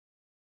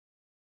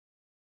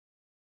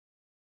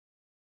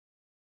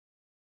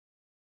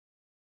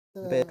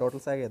Total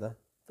sag is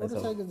total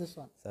sag is this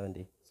one.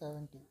 70.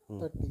 70,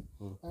 30.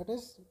 That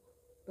is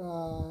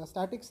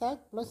static sag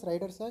plus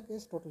rider sag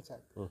is total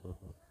sag.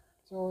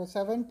 So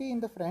 70 in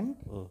the front,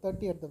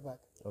 30 at the back.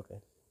 Okay.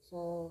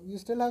 So you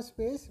still have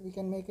space, we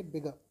can make it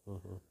bigger.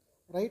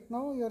 Right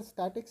now your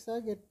static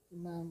sag,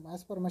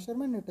 as per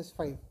measurement, it is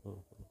 5.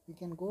 We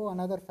can go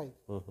another 5.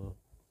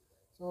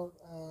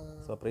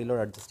 So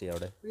preload adjust ചെയ്യാം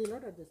അവിടെ.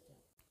 preload adjust ചെയ്യാം.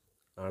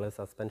 ആള്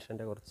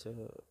സസ്പെൻഷൻ്റെ കുറച്ച്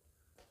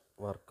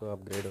work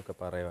അപ്ഗ്രേഡൊക്കെ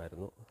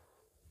പറയുമായിരുന്നു.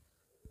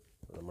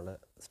 നമ്മൾ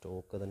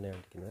stock തന്നെ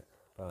അടിക്കുന്നത്.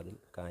 അപ്പോൾ അതിൽ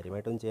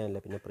കാര്യമായിട്ടൊന്നും ചെയ്യാനില്ല.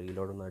 പിന്നെ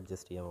പ്രീലോഡൊന്ന്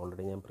അഡ്ജസ്റ്റ് ചെയ്യാം.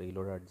 ഓൾറെഡി ഞാൻ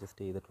പ്രീലോഡ്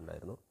അഡ്ജസ്റ്റ്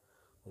ചെയ്തിട്ടുണ്ടായിരുന്നു.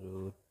 ഒരു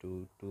 2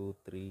 to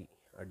 3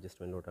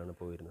 അഡ്ജസ്റ്റ്മെൻറ്റിലോട്ടാണ്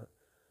പോയിരുന്നത്.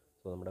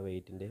 സോ നമ്മുടെ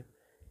വെയ്റ്റിൻ്റെ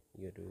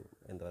ഈ ഒരു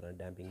എന്താ പറയുക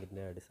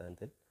ഡാമ്പിങ്ങിൻ്റെ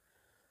അടിസ്ഥാനത്തിൽ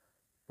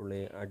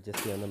പുള്ളി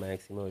അഡ്ജസ്റ്റ് ചെയ്യാവുന്ന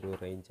മാക്സിമം ഒരു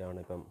റേഞ്ചാണ്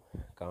ഇപ്പം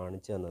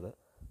കാണിച്ചു തന്നത്.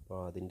 അപ്പോൾ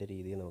അതിൻ്റെ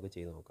രീതിയിൽ നമുക്ക്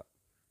ചെയ്ത് നോക്കാം.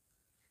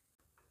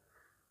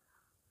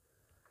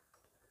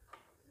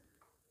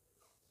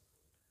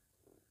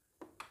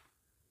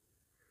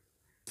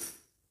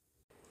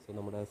 സോ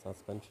നമ്മുടെ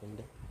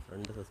സസ്പെൻഷൻ്റെ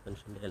ഫ്രണ്ട്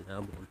സസ്പെൻഷൻ്റെ എല്ലാ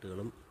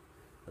ബോൾട്ടുകളും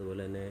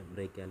അതുപോലെ തന്നെ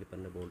ബ്രേക്ക്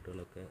കാലിപ്പറിൻ്റെ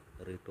ബോൾട്ടുകളൊക്കെ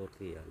റീടോർക്ക്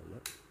ചെയ്യാമെന്ന്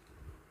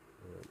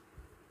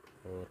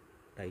ഓർ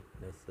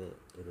ടൈറ്റ്നെസ്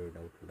ഒരു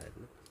ഡൗട്ട്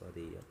ഉണ്ടായിരുന്നു. സോ അത്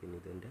ചെയ്യുക. പിന്നെ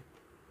ഇതിൻ്റെ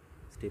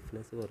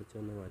സ്റ്റിഫ്നെസ്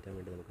കുറച്ചൊന്ന് മാറ്റാൻ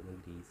വേണ്ടി നമുക്കൊന്ന്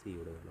ഗ്രീസ്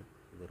ചെയ്യൂടെ വേണം.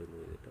 ഇത്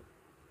റിമൂവ് ചെയ്തിട്ട്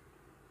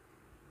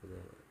അത്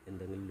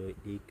എന്തെങ്കിലും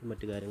ലീക്കും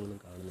മറ്റു കാര്യങ്ങളൊന്നും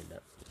കാണുന്നില്ല.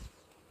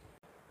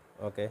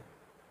 Okay.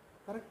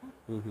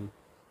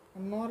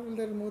 And nor will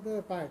they remove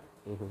the pad.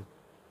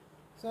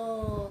 So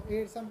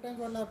sometimes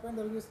what happens,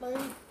 there will be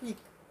slight tweak.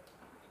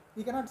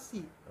 You cannot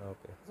see.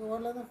 Okay. So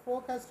what the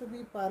fork has to be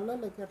parallel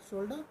like your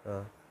shoulder.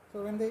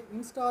 So when they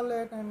install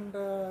it and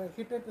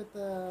hit it with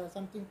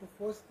something to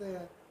force the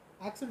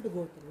axle to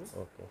go through,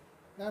 okay,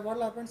 what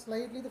will happen,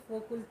 slightly the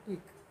fork will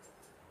tweak.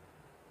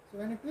 So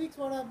when it tweaks,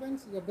 what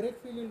happens, your brake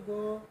feel will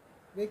go,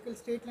 vehicle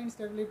straight line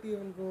stability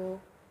will go,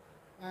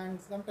 and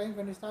sometimes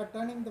when you start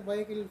turning the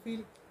bike, it will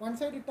feel one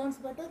side it turns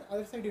better,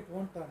 other side it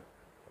won't turn.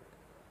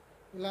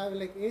 You'll have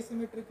like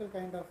asymmetrical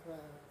kind of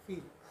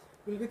feel.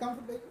 You'll be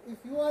comfortable. If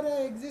you are an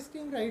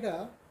existing rider,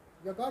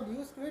 you got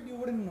used to it, you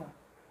wouldn't know.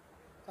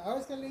 So I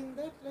was telling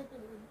that like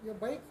your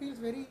bike feels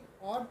very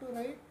odd to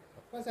ride,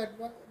 because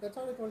that's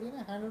what I told you,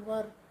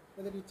 handlebar,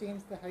 whether you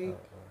change the height,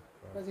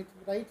 because it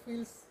right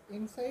feels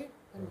inside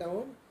and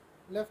down,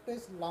 left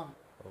is long.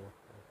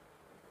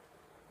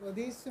 So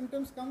these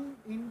symptoms come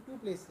in two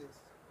places.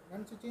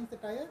 Once you change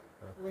the tire,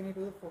 when you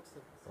do the fork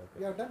service. Okay.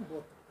 We have done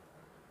both.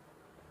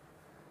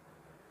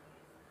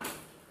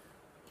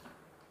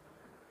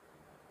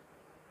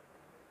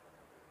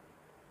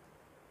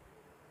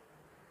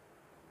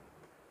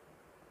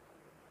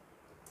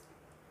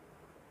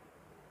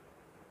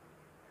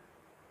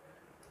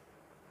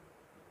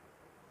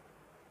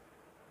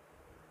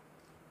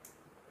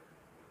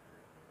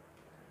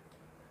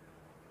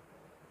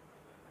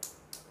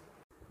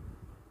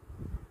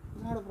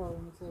 Not a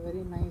problem, it's a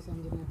very nice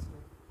engine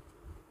itself.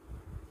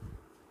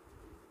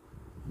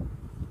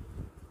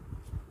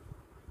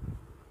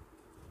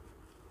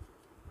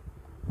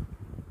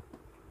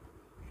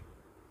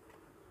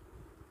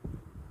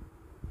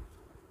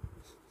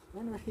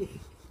 Don't worry.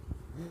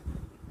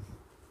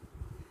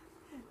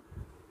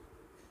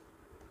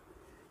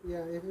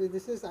 Yeah, if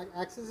this is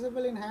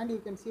accessible in hand,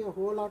 you can see a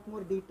whole lot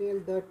more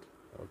detailed dirt.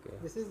 Okay.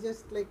 This is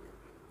just like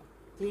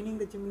cleaning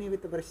the chimney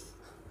with a brush.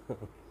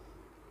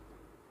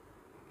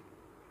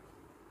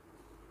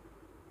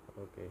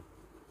 Okay.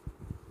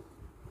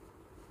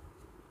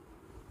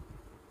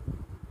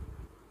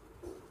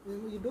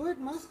 You do it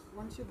must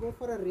once you go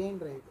for a rain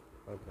ride.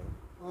 Okay.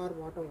 Or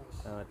water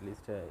wash. At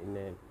least in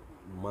a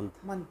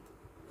month.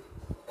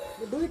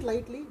 You do it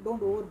lightly,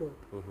 don't overdo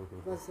it.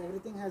 Because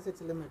everything has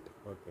its limit.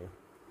 Okay.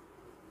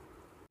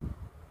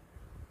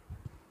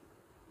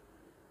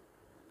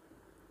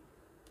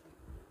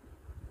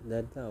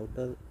 That's the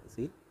outer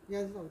seal?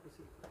 Yes, the outer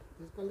seal.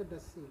 This is called the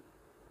dust seal.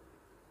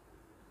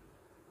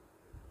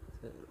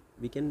 So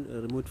we can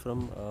remove it from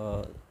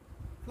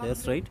here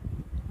straight?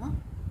 Huh?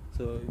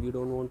 So you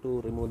don't want to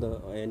remove the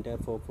entire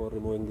fork for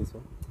removing this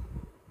one?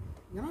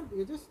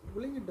 You're just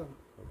pulling it down.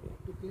 Okay.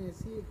 To clean,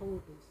 see how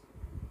it is.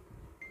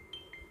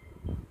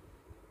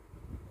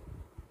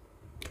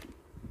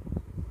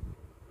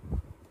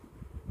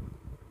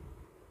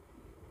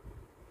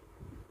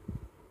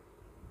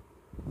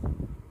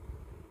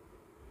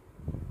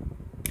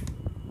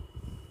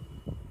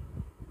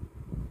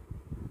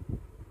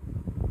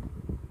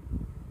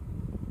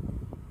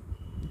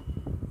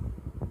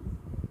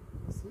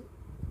 See?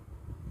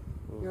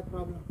 Your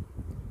problem.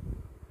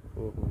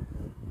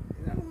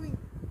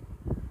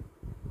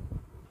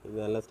 ഇത്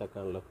നല്ല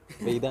സ്റ്റക്കാണല്ലോ.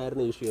 അപ്പോൾ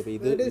ഇതായിരുന്നു issue. അപ്പോൾ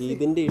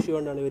ഇതിൻ്റെ issue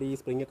കൊണ്ടാണ് ഇവർ ഈ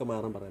spring ഒക്കെ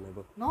മാറാൻ പറയുന്നത്.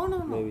 അപ്പോൾ No.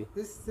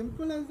 This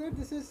simple as that.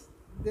 This is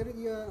there.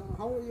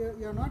 How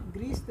you're not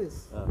greased this.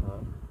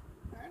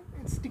 And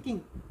it's sticking.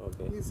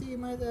 Okay. You see,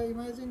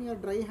 imagine your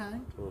dry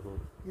hand.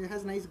 It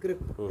has nice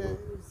grip.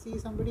 See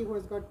somebody who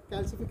has got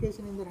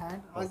calcification in their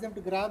hand. Ask them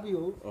to grab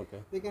you.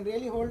 Okay. They can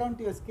really hold on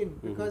to your skin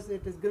because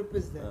its grip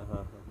is there.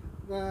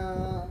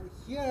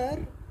 Here,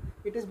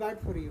 it is bad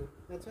for you.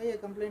 That's why you're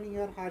complaining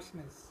your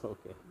harshness.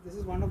 Okay. This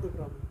is one of the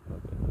problems.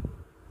 Okay.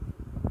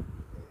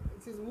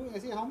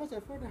 See how much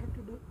effort I have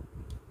to do.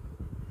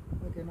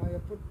 Okay, now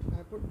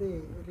I put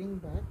the ring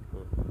back.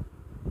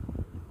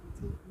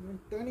 See, even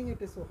turning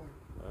it is so hard.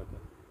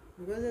 Okay.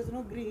 Because there's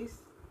no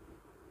grease,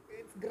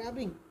 it's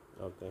grabbing.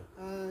 Okay.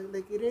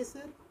 Like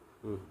eraser,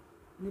 Mm.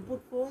 when you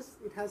put force,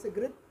 it has a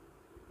grip.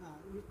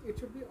 It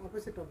should be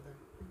opposite of that.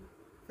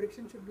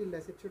 Friction should be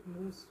less. It should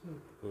move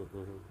smooth.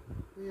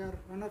 Mm-hmm.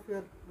 One of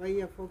your why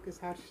your fork is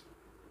harsh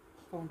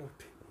found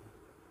out.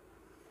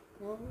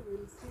 Now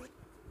we'll see.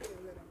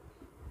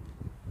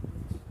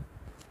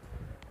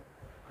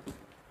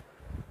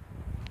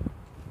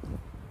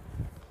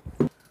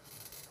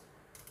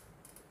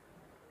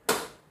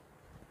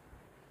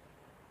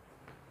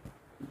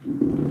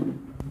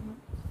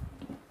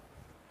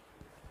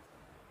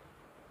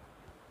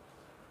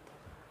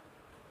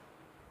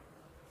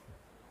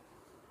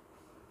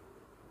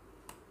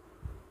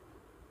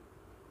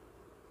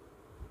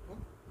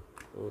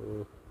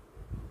 Mm.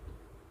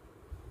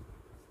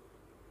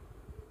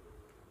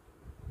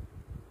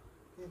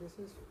 Okay, this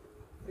is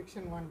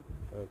friction 1.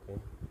 Okay.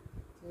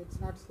 So it's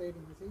not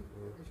sliding, you see.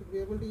 I should be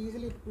able to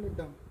easily pull it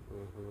down.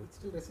 Mm-hmm. It's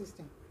still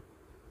resisting.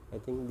 I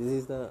think this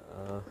is the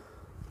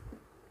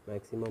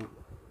maximum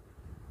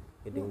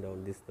getting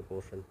down. This the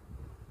portion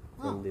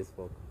from this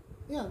fork.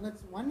 Yeah,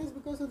 that's one is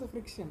because of the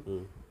friction.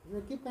 Mm. If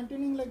you keep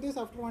continuing like this,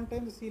 after one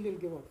time the seal will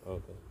give out.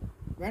 Okay.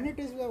 When it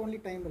is, only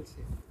time will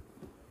say.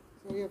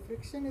 So your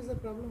friction is the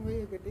problem why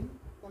you're getting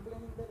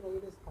complaining that why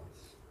it is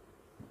harsh.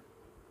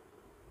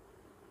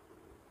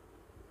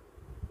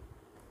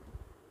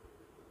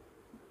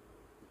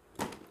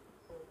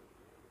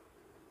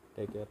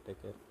 Take care.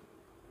 Take care.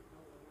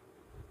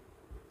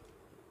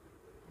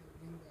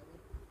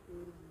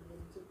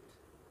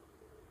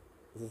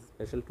 This is a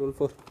special tool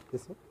for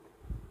this one.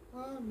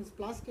 It's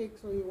plastic,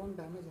 so you won't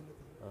damage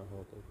anything.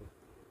 Okay. Okay.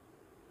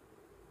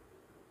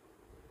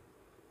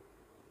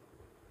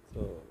 So,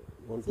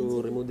 want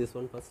to remove this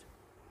one first?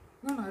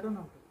 No, I don't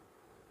know.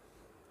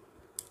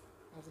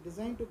 It's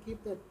designed to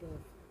keep that,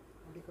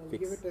 what do you call it?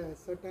 Fix. Give it a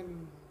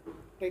certain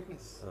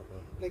tightness,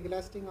 like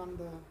elasting on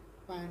the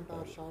pant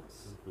or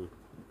shorts. Mm-hmm.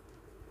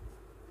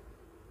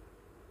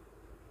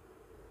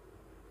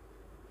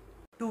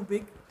 Too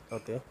big.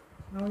 Okay.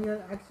 Now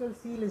your actual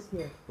seal is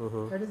here.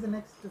 Mm-hmm. That is the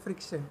next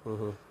friction.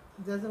 Mm-hmm.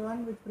 There's the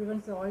one which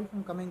prevents the oil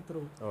from coming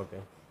through. Okay.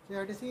 So you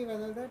have to see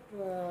whether that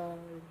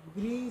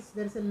grease,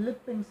 there is a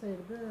lip inside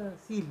the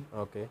seal.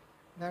 Okay.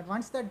 That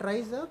once that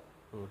dries up,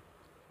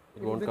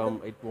 It won't come.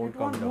 It won't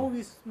come down.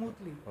 move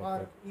smoothly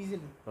or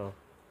easily. Oh.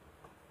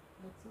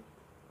 That's it.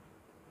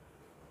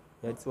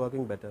 Yeah, it's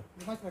working better.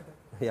 Much better.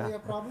 Yeah. So your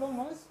problem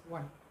was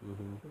 1.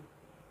 Mm-hmm.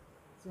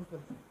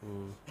 Simple.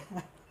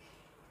 Mm.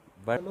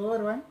 But The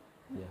lower one,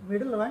 yeah.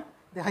 middle one,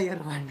 the higher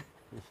one.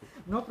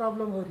 No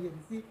problem over here.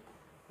 See,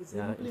 it's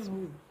Yeah, simply it's-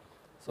 moving.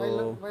 So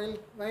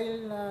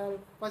While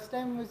first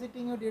time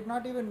visiting you did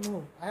not even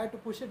move. I had to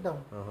push it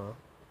down. uh-huh.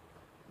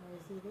 Now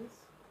you see this?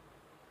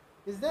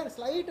 Is there?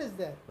 Slight is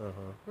there.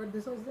 Uh-huh. But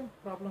this was the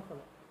problem for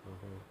that.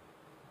 Uh-huh.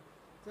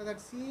 So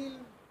that seal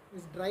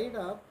is dried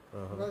up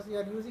because you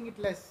are using it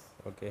less.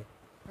 Okay.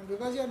 And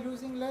because you are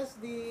using less,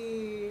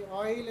 the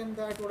oil in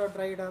that would have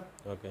dried up.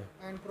 Okay.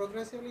 And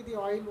progressively the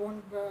oil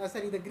won't,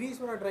 the grease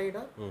would have dried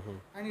up. Mm-hmm.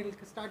 And it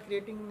will start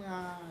creating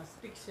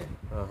stiction.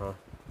 Uh-huh.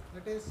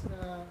 That is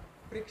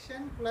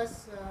friction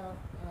plus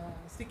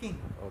sticking.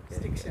 Okay.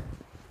 Stiction.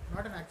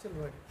 Not an actual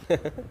word.